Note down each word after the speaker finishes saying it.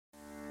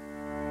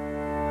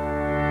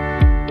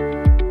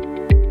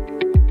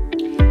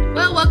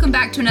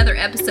welcome back to another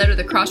episode of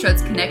the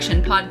Crossroads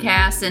Connection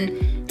podcast.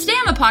 And today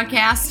on the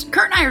podcast,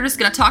 Curt and I are just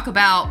going to talk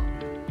about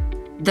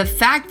the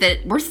fact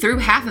that we're through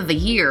half of the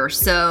year.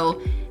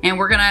 And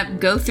we're going to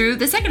go through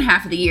the second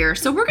half of the year.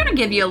 So we're going to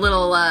give you a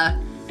little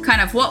kind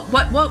of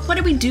what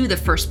did we do the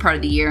first part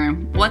of the year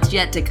and what's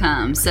yet to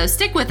come. So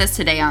stick with us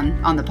today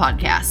on the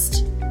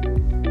podcast.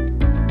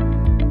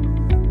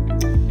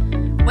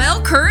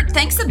 Well, Curt,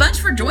 thanks a bunch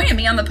for joining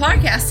me on the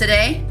podcast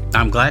today.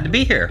 I'm glad to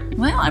be here.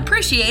 Well, I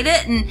appreciate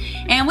it.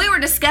 And we were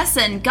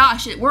discussing,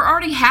 we're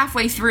already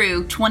halfway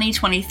through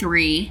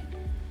 2023,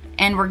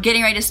 and we're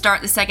getting ready to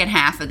start the second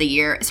half of the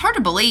year. It's hard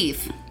to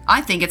believe.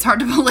 I think it's hard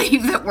to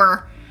believe that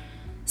we're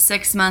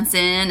 6 months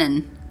in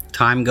and...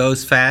 Time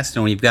goes fast,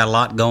 and when you've got a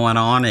lot going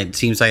on, it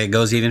seems like it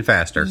goes even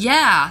faster.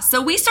 Yeah.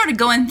 So we started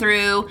going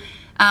through...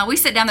 we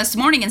sat down this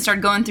morning and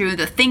started going through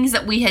the things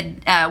that we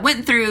had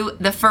went through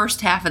the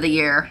first half of the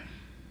year.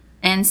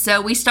 And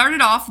so we started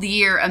off the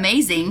year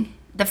amazing.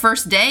 The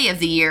first day of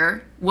the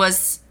year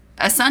was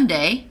a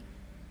Sunday.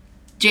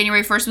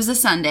 January 1st was a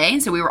Sunday.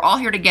 And so we were all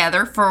here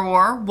together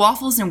for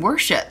Waffles and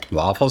Worship.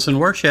 Waffles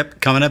and Worship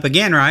coming up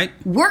again, right?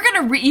 We're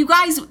going to, you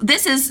guys,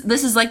 this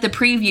is like the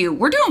preview.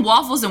 We're doing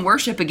Waffles and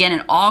Worship again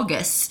in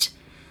August.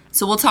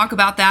 So we'll talk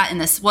about that in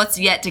this what's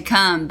yet to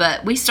come.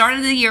 But we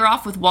started the year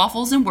off with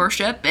Waffles and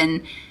Worship,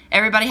 and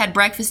everybody had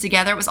breakfast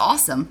together. It was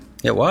awesome.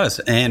 It was.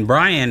 And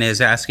Brian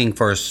is asking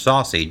for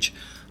sausage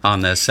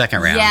on the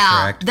second round,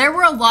 correct? There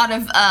were a lot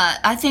of,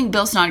 I think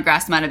Bill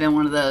Snodgrass might have been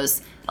one of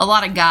those. A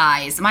lot of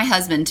guys, my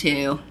husband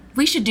too.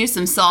 We should do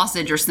some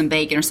sausage or some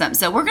bacon or something.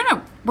 So we're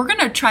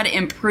gonna try to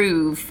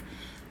improve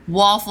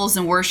Waffles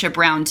and Worship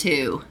round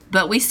 2.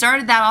 But we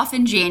started that off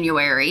in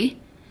January.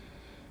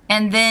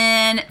 And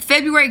then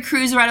February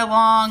cruised right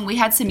along. We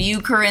had some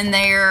euchre in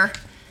there.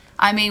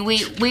 I mean,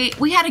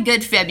 we had a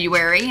good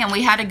February, and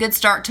we had a good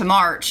start to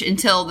March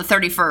until the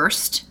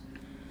 31st.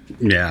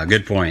 Yeah,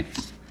 good point.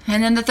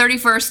 And then the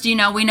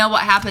 31st, we know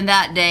what happened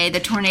that day.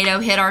 The tornado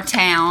hit our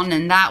town,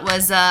 and that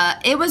was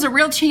it was a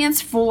real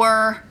chance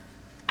for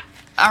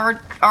our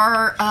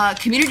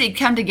community to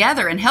come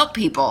together and help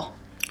people.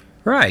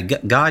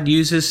 Right. God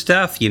uses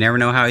stuff. You never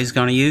know how he's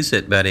going to use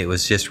it, but it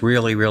was just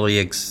really, really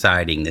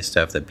exciting, the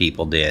stuff that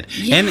people did.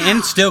 Yeah.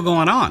 And still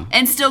going on.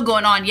 And still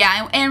going on,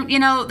 yeah. And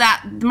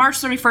that March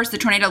 31st, the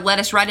tornado led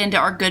us right into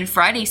our Good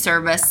Friday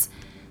service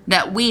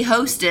that we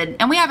hosted.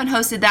 And we haven't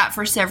hosted that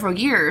for several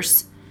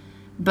years.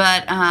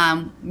 But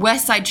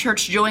Westside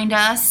Church joined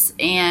us,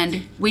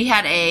 and we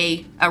had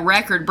a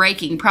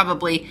record-breaking,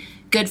 probably,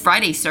 Good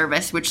Friday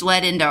service, which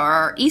led into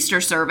our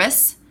Easter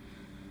service,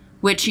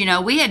 which,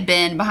 we had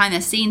been behind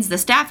the scenes. The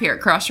staff here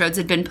at Crossroads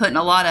had been putting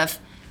a lot of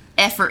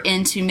effort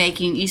into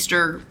making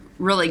Easter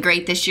really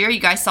great this year. You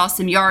guys saw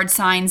some yard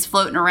signs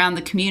floating around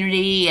the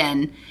community,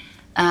 and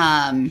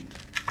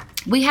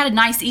we had a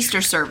nice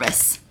Easter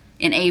service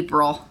in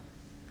April.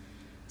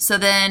 So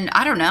then,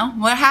 I don't know,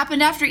 what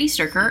happened after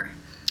Easter, Curt?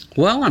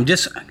 Well,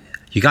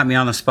 you got me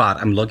on the spot.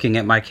 I'm looking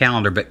at my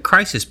calendar, but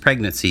Crisis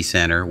Pregnancy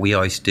Center, we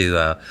always do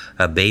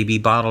a baby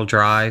bottle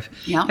drive.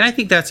 Yeah. And I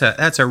think that's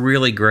a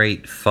really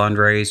great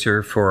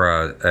fundraiser for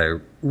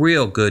a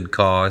real good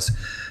cause.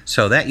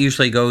 So that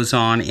usually goes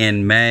on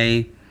in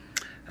May.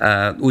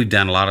 We've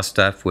done a lot of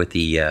stuff with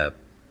the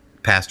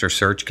Pastor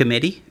Search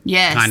Committee.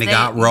 Yes. Kind of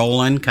got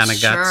rolling, got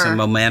some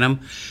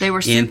momentum. They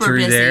were super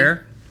busy.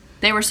 There.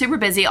 They were super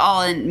busy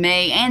all in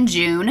May and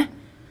June.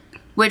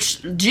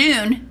 Which,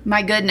 June,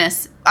 my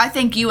goodness, I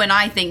think you and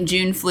I think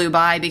June flew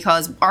by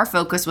because our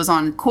focus was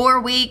on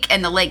Core Week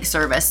and the lake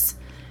service.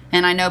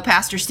 And I know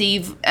Pastor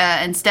Steve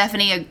and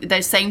Stephanie,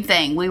 the same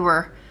thing. We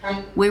were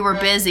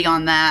busy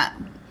on that.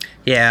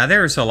 Yeah,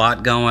 there's a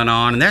lot going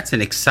on, and that's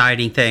an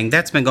exciting thing.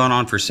 That's been going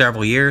on for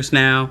several years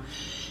now,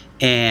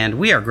 and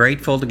we are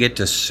grateful to get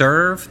to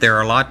serve. There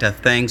are a lot of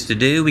things to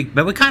do,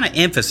 but we kind of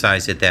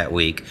emphasize it that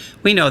week.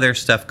 We know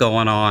there's stuff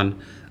going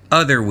on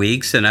other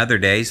weeks and other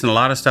days, and a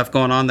lot of stuff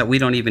going on that we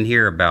don't even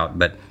hear about,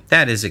 but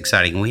that is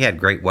exciting. We had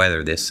great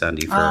weather this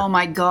Sunday. Oh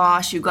my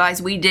gosh, you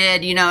guys, we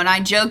did, and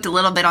I joked a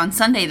little bit on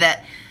Sunday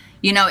that,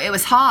 it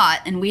was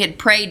hot, and we had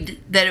prayed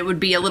that it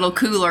would be a little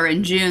cooler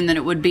in June than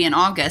it would be in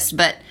August,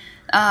 but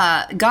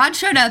God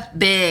showed up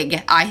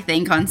big, I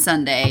think, on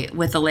Sunday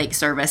with the lake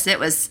service. It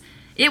was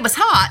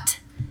hot,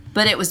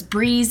 but it was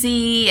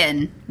breezy,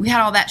 and we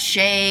had all that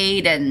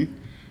shade, and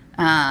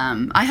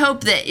I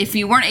hope that if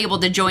you weren't able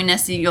to join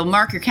us, you'll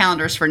mark your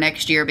calendars for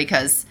next year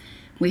because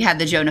we had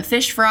the Jonah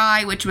Fish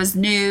Fry, which was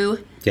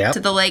new to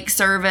the lake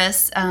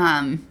service.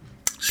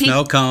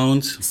 Snow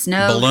cones,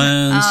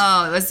 balloons.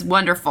 Oh, it was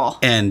wonderful.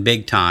 And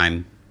big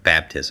time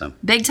baptism.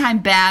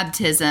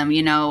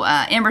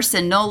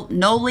 Emerson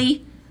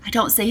Noli. I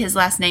don't say his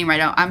last name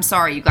right. I'm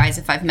sorry, you guys,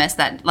 if I've messed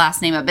that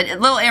last name up. But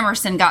little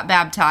Emerson got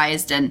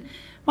baptized, and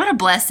what a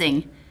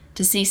blessing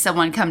to see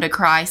someone come to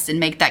Christ and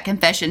make that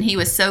confession. He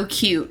was so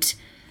cute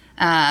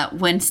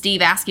when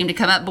Steve asked him to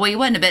come up. Boy, he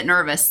wasn't a bit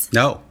nervous.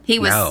 No. He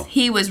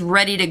was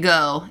ready to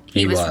go.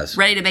 He was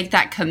ready to make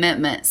that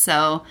commitment.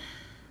 So,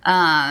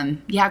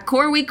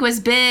 Core Week was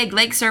big.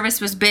 Lake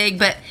service was big.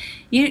 But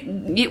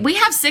we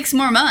have 6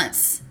 more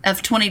months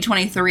of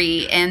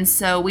 2023. And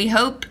so we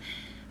hope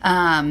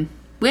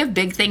we have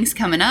big things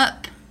coming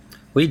up.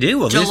 We do.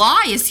 Well,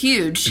 July is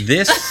huge.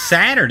 This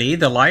Saturday,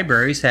 the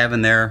library's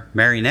having their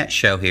marionette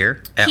show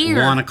here at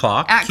 1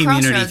 o'clock. At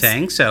community Crossroads.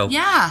 thing. So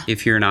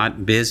if you're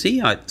not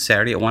busy,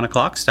 Saturday at 1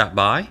 o'clock, stop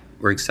by.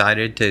 We're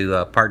excited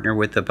to partner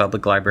with the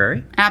public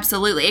library.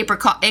 Absolutely.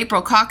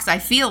 April Cox, I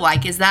feel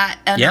like, is that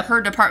under her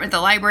department,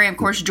 the library. Of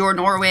course,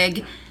 Jordan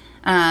Orwig,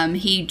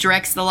 he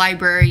directs the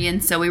library,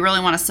 and so we really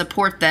want to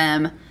support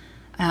them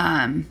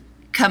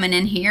coming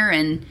in here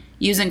and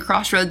using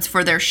Crossroads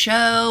for their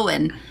show.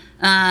 And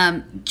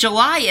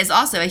July is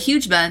also a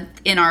huge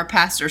month in our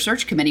pastor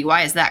search committee.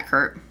 Why is that,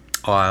 Curt?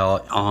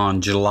 Well,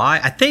 on July,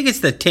 I think it's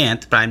the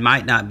 10th, but I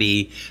might not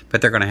be, but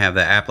they're going to have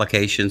the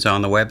applications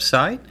on the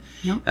website,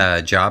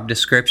 job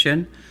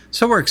description.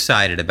 So we're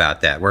excited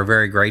about that. We're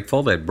very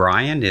grateful that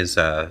Brian has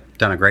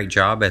done a great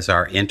job as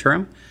our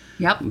interim.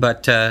 Yep.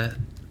 But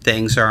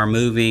things are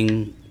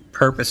moving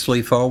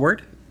purposely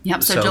forward.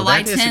 Yep. So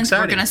July 10th,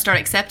 we're going to start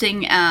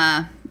accepting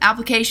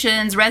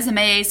applications,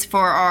 resumes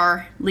for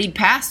our lead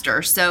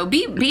pastor. So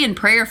be in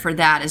prayer for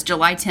that as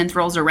July 10th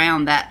rolls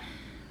around, that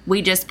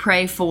we just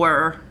pray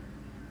for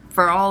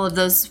all of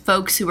those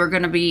folks who are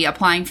going to be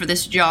applying for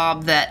this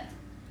job, that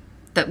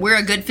we're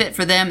a good fit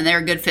for them and they're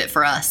a good fit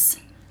for us.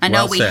 I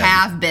know we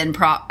have been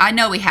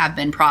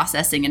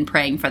processing and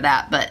praying for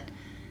that, but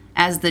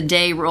as the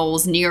day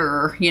rolls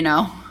nearer,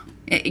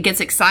 it gets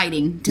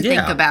exciting to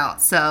think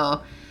about.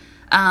 So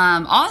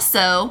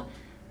also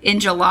in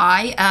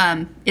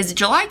July, is it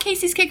July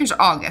Casey's Kickers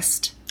or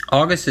August?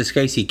 August is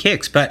Casey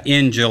Kicks, but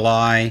in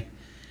July,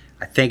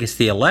 I think it's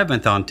the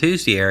 11th on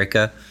Tuesday,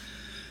 Erica,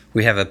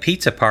 we have a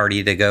pizza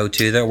party to go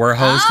to that we're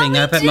hosting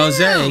up at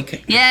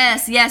Mosaic.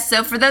 Yes.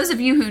 So for those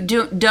of you who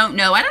don't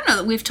know, I don't know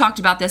that we've talked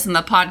about this in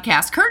the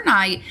podcast. Curt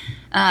and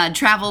I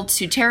travel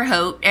to Terre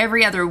Haute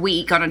every other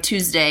week on a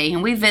Tuesday,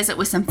 and we visit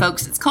with some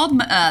folks. It's called,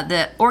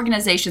 the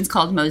organization's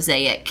called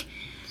Mosaic,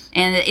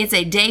 and it's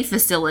a day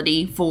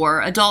facility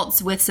for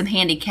adults with some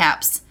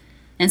handicaps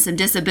and some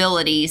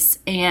disabilities.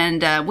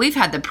 And we've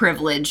had the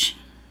privilege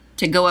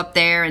to go up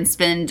there and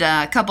spend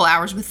a couple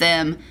hours with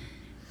them,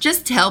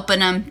 just helping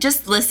them,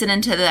 just listening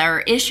to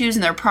their issues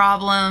and their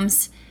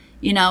problems,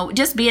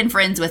 just being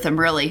friends with them,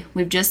 really.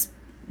 We've just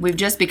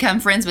become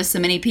friends with so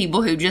many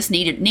people who just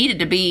needed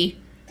to be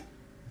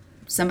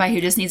somebody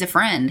who just needs a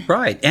friend.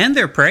 Right, and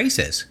their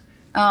praises.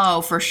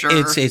 Oh, for sure.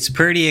 It's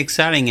pretty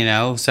exciting,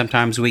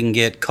 Sometimes we can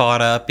get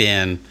caught up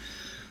in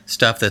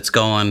stuff that's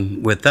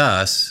going with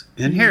us,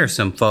 and here are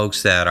some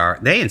folks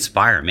that they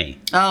inspire me.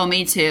 Oh,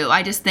 me too.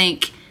 I just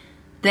think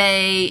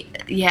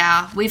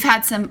we've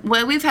had some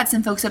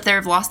folks up there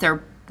who've lost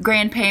their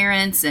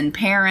grandparents and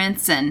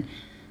parents, and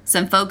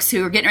some folks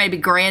who are getting ready to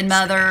be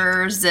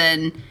grandmothers,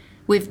 and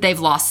they've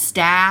lost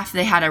staff.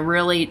 They had a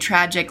really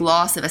tragic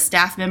loss of a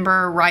staff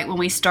member right when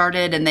we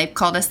started, and they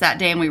called us that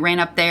day, and we ran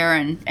up there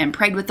and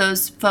prayed with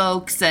those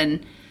folks.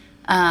 And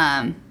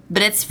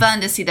but it's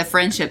fun to see the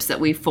friendships that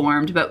we've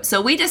formed. So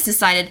we just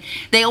decided,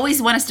 they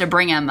always want us to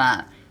bring them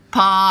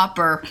pop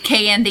or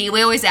candy.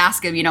 We always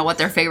ask them, what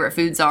their favorite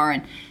foods are.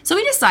 And so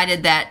we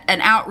decided that an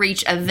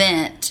outreach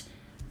event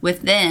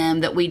with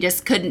them that we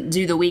just couldn't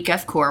do the week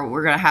of core,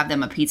 we're going to have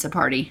them a pizza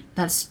party.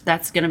 That's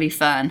going to be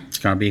fun. It's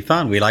going to be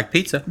fun. We like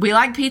pizza. We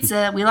like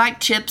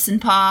chips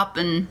and pop,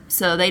 and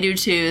so they do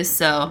too.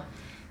 So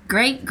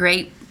great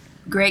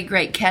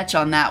catch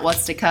on that.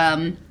 What's to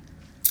come.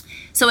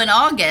 So in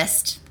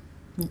August,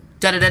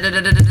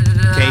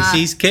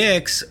 Casey's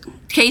Kicks,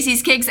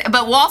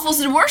 but Waffles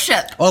and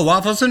Worship. Oh,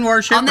 Waffles and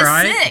Worship, on the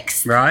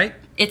 6th. Right.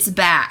 It's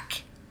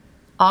back.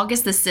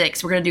 August the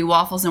 6th, we're going to do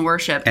Waffles and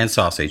Worship. And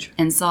sausage.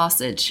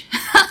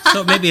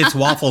 So maybe it's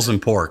waffles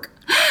and pork.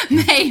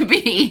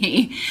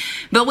 Maybe.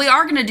 But we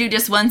are going to do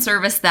just one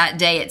service that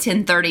day at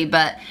 10:30.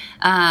 But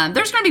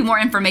there's going to be more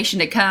information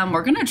to come.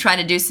 We're going to try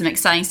to do some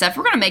exciting stuff.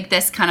 We're going to make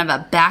this kind of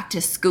a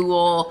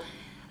back-to-school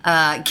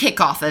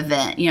kickoff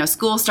event.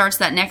 School starts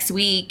that next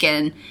week,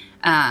 and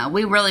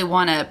we really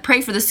want to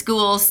pray for the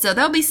schools. So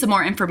there'll be some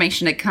more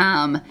information to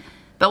come.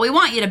 But we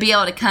want you to be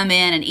able to come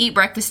in and eat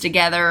breakfast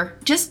together,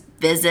 just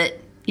visit.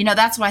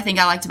 That's what I think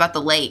I liked about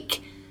the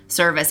lake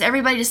service.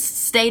 Everybody just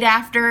stayed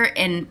after,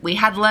 and we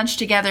had lunch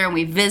together, and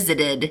we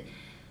visited.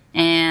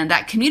 And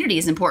that community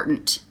is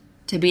important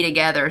to be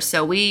together.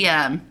 So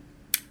we're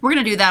going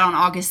to do that on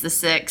August the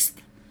 6th.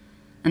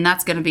 And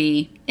it's going to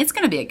be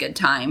a good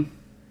time.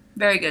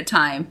 Very good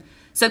time.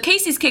 So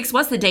Casey's Kicks,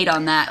 what's the date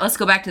on that? Let's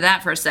go back to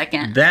that for a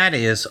second. That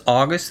is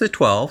August the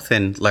 12th,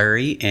 and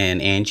Larry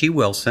and Angie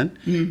Wilson.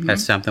 Mm-hmm.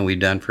 That's something we've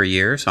done for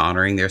years,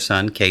 honoring their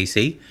son,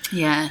 Casey.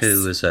 Yes.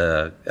 Who is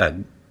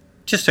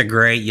just a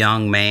great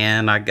young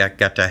man. I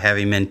got to have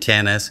him in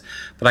tennis.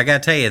 But I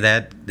got to tell you,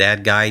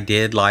 that guy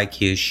did like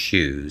his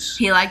shoes.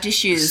 He liked his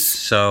shoes.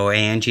 So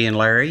Angie and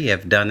Larry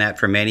have done that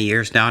for many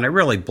years now, and it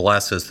really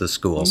blesses the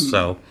school.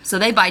 Mm-hmm. So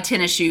they buy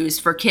tennis shoes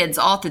for kids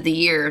all through the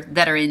year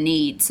that are in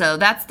need. So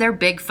that's their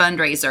big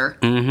fundraiser.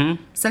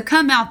 Mm-hmm. So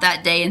come out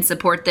that day and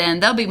support them.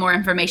 There'll be more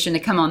information to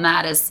come on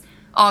that as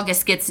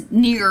August gets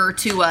nearer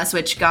to us,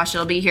 which, gosh,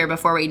 it'll be here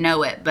before we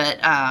know it. But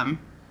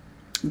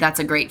That's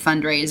a great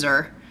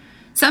fundraiser.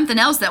 Something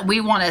else that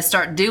we want to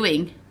start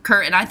doing,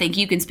 Curt, and I think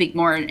you can speak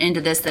more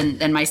into this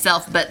than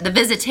myself, but the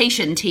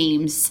visitation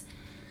teams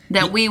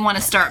that we want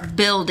to start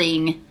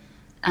building.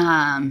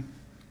 And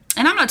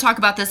I'm going to talk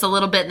about this a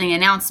little bit in the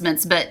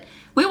announcements, but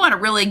we want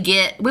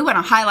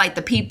to highlight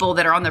the people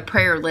that are on the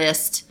prayer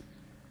list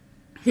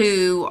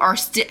who are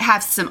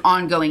have some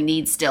ongoing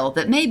needs still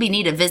that maybe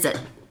need a visit.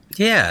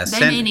 Yes. They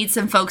may need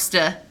some folks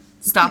to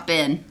stop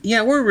in.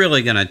 Yeah, we're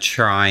really going to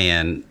try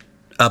and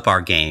up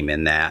our game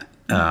in that.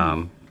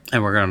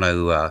 And we're going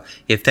to,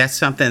 if that's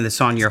something that's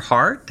on your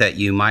heart that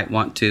you might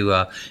want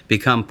to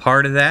become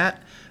part of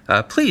that,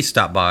 please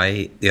stop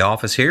by the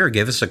office here or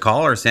give us a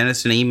call or send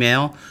us an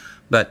email.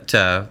 But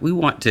we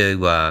want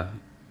to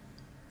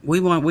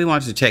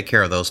take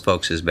care of those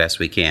folks as best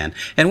we can.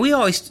 And we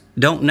always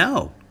don't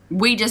know.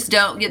 We just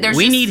don't.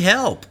 We need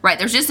help. Right.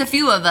 There's just a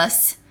few of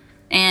us.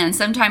 And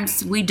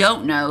sometimes we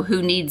don't know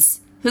who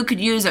could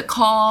use a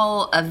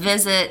call, a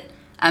visit,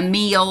 a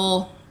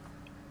meal.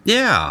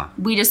 Yeah.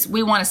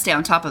 We want to stay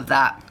on top of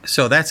that.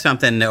 So that's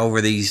something over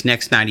these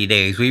next 90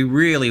 days, we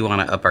really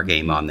want to up our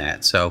game on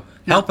that. So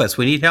help us.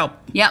 We need help.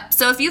 Yep.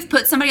 So if you've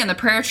put somebody on the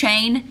prayer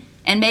chain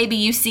and maybe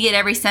you see it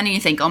every Sunday and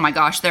you think, oh my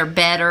gosh, they're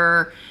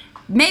better,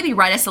 maybe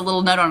write us a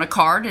little note on a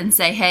card and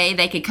say, hey,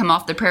 they could come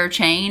off the prayer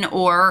chain,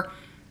 or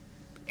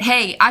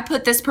hey, I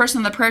put this person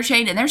on the prayer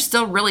chain and they're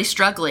still really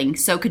struggling.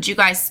 So could you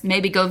guys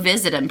maybe go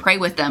visit them, pray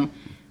with them?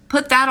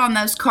 Put that on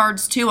those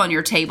cards too on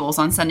your tables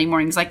on Sunday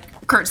mornings.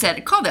 Like Curt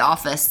said, call the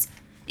office.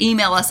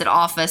 Email us at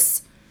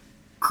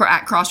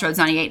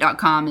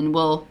office@crossroads98.com, and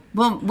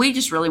we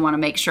just really want to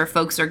make sure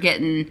folks are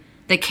getting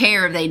the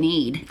care they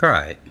need.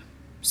 Right.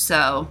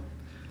 So,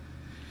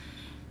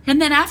 and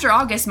then after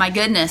August, my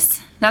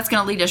goodness, that's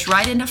going to lead us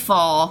right into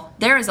fall.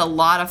 There is a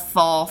lot of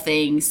fall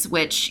things,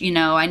 which,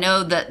 I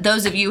know that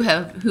those of you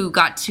who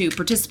got to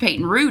participate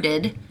in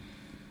Rooted,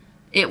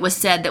 it was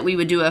said that we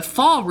would do a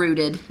fall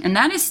Rooted, and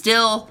that is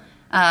still,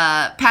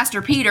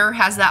 Pastor Peter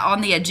has that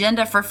on the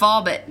agenda for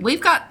fall, but we've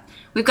got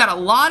a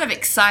lot of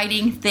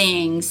exciting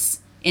things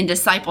in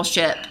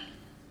discipleship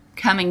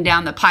coming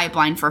down the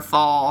pipeline for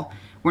fall.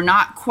 We're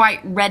not quite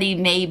ready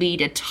maybe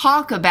to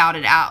talk about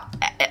it out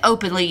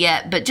openly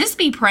yet, but just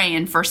be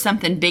praying for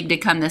something big to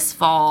come this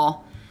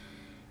fall,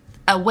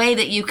 a way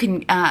that you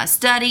can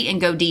study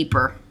and go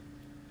deeper.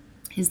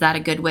 Is that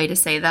a good way to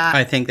say that?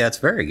 I think that's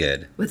very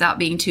good. Without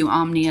being too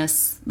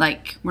ominous,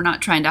 like we're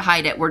not trying to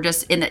hide it. We're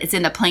just it's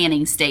in the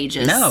planning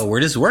stages. No,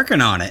 we're just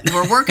working on it.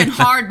 We're working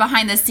hard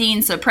behind the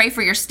scenes, so pray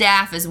for your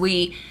staff as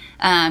we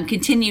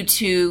continue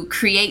to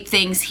create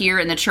things here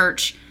in the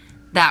church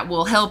that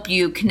will help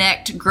you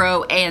connect,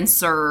 grow, and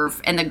serve.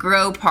 And the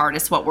grow part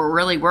is what we're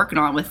really working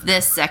on with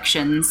this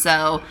section.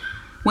 So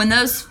when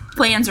those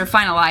plans are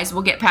finalized,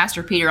 we'll get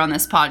Pastor Peter on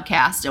this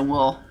podcast and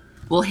we'll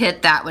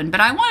hit that one. But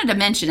I wanted to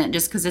mention it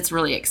just because it's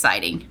really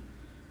exciting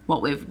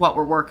what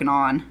we're working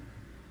on.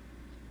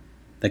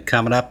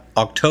 Coming up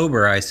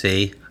October, I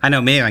see. I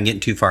know maybe I'm getting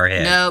too far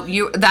ahead.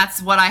 No,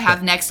 that's what I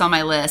have next on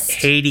my list.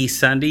 Haiti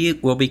Sunday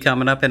will be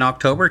coming up in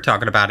October,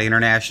 talking about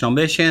international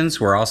missions.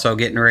 We're also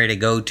getting ready to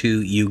go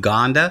to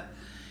Uganda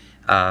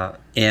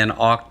in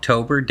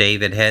October.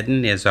 David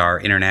Hedden is our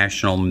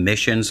international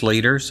missions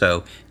leader,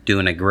 so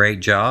doing a great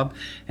job.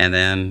 And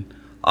then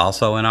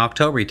also in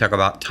October, you talk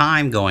about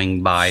time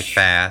going by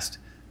fast.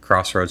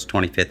 Crossroads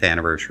 25th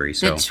anniversary.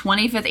 So the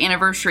 25th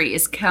anniversary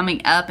is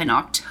coming up in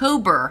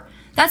October.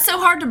 That's so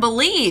hard to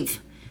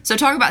believe. So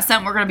talk about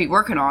something we're going to be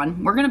working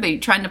on. We're going to be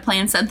trying to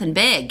plan something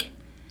big.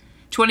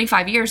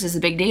 25 years is a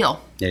big deal.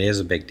 It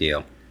is a big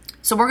deal.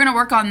 So we're going to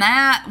work on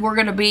that. We're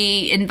going to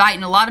be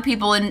inviting a lot of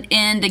people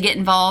in to get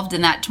involved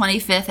in that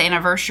 25th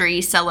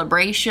anniversary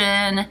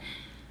celebration.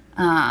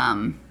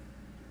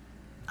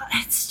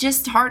 It's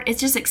just hard.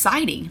 It's just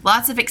exciting.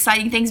 Lots of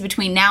exciting things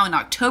between now and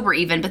October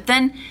even. But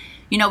then,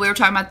 we were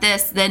talking about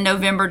this. Then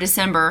November,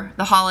 December,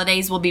 the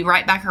holidays will be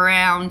right back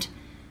around.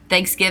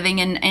 Thanksgiving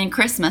and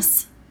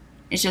Christmas.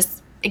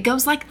 It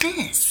goes like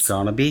this. It's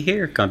going to be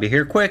here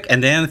quick.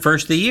 And then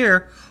first of the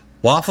year,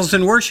 waffles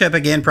and worship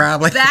again,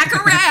 probably. Back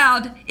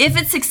around. If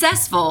it's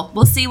successful,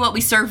 we'll see what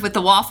we serve with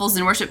the waffles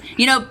and worship.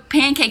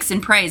 Pancakes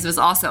and praise was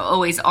also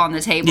always on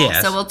the table.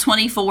 Yes. So will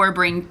 24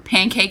 bring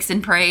pancakes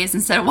and praise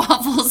instead of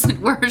waffles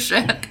and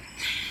worship?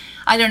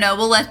 I don't know.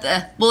 We'll let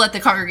the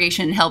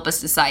congregation help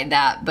us decide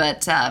that.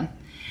 But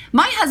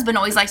my husband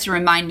always likes to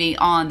remind me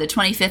on the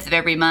 25th of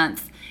every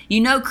month,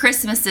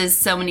 Christmas is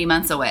so many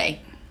months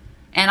away.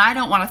 And I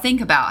don't want to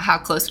think about how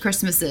close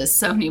Christmas is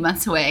so many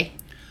months away.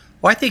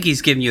 Well, I think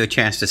he's giving you a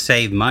chance to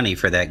save money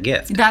for that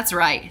gift. That's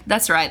right.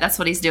 That's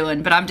what he's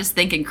doing. But I'm just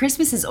thinking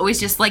Christmas is always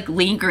just like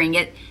lingering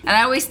it. And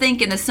I always think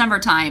in the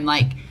summertime,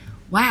 like,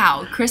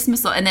 wow,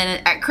 Christmas. And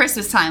then at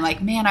Christmas time, like,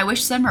 man, I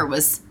wish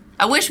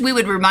we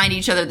would remind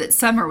each other that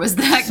summer was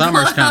that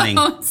Summer's close. Coming.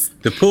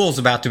 The pool's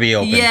about to be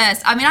open.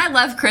 Yes. I mean, I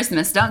love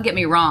Christmas. Don't get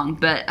me wrong.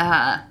 But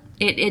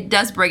it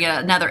does bring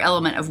another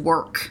element of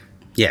work.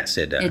 Yes,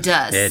 it does. It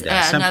does.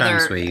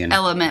 Sometimes another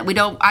element.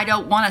 I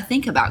don't want to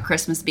think about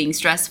Christmas being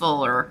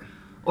stressful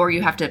or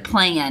you have to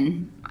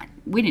plan.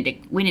 we need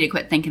to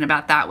quit thinking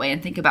about that way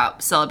and think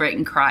about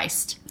celebrating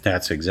Christ.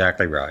 That's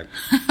exactly right.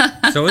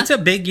 So it's a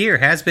big year.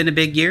 Has been a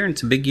big year, and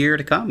it's a big year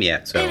to come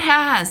yet. So it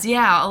has,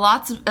 yeah. A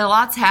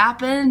lot's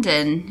happened,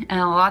 and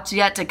a lot's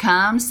yet to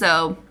come.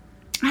 So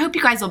I hope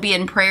you guys will be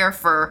in prayer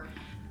for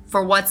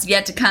what's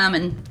yet to come.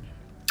 And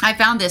I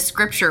found this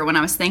scripture when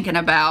I was thinking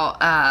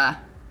about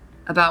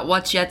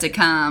what's yet to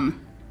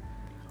come.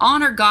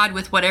 Honor God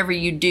with whatever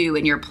you do,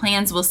 and your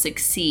plans will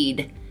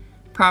succeed.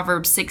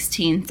 Proverbs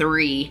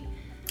 16:3.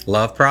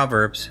 Love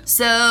Proverbs.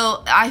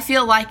 So I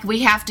feel like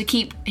we have to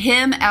keep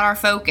Him at our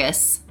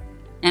focus,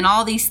 and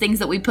all these things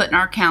that we put in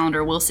our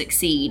calendar will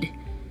succeed.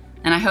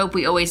 And I hope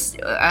we always,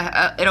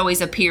 it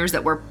always appears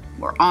that we're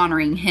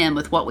honoring Him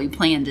with what we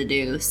plan to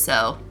do.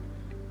 So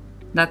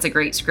that's a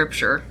great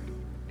scripture.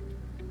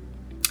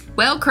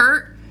 Well,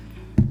 Curt,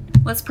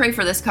 let's pray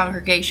for this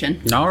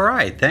congregation. All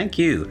right. Thank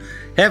you.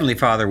 Heavenly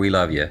Father, we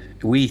love you.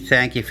 We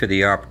thank you for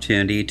the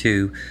opportunity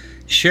to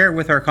share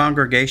with our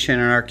congregation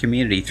and our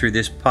community through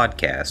this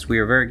podcast. We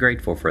are very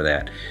grateful for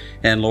that.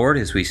 And Lord,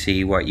 as we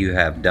see what you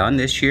have done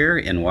this year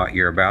and what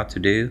you're about to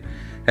do,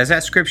 as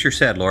that scripture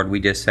said, Lord, we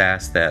just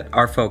ask that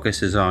our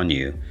focus is on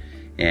you.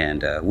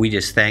 And we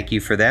just thank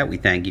you for that. We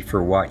thank you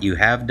for what you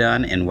have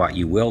done and what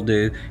you will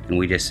do. And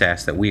we just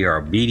ask that we are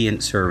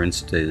obedient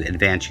servants to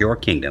advance your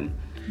kingdom.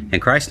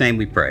 In Christ's name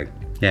we pray.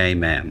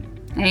 Amen.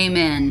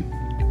 Amen.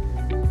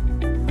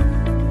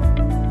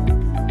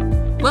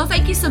 Well,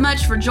 thank you so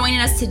much for joining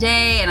us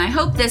today, and I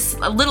hope this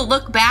little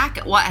look back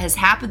at what has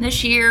happened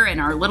this year and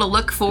our little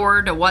look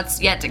forward to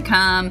what's yet to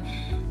come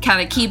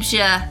kind of keeps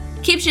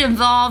you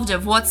involved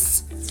of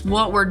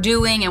what we're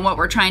doing and what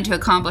we're trying to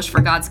accomplish for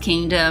God's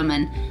kingdom.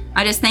 And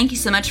I just thank you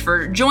so much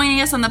for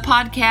joining us on the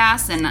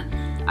podcast,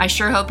 and I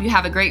sure hope you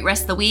have a great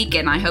rest of the week,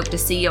 and I hope to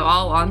see you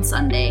all on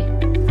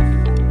Sunday.